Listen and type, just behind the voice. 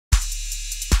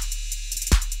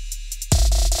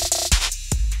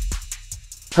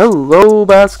Hello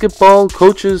basketball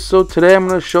coaches, so today I'm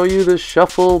going to show you the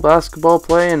shuffle basketball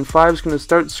play, and 5 is going to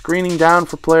start screening down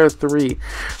for player 3.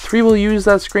 3 will use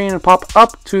that screen and pop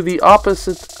up to the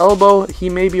opposite elbow. He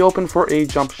may be open for a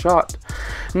jump shot.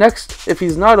 Next, if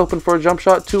he's not open for a jump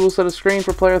shot, 2 will set a screen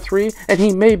for player 3 and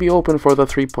he may be open for the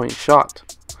 3-point shot.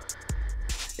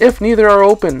 If neither are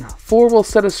open, 4 will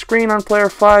set a screen on player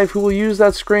 5 who will use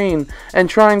that screen and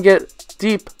try and get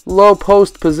deep, low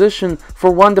post position for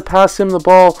 1 to pass him the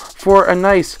ball for a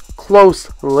nice, close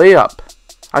layup.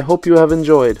 I hope you have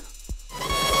enjoyed.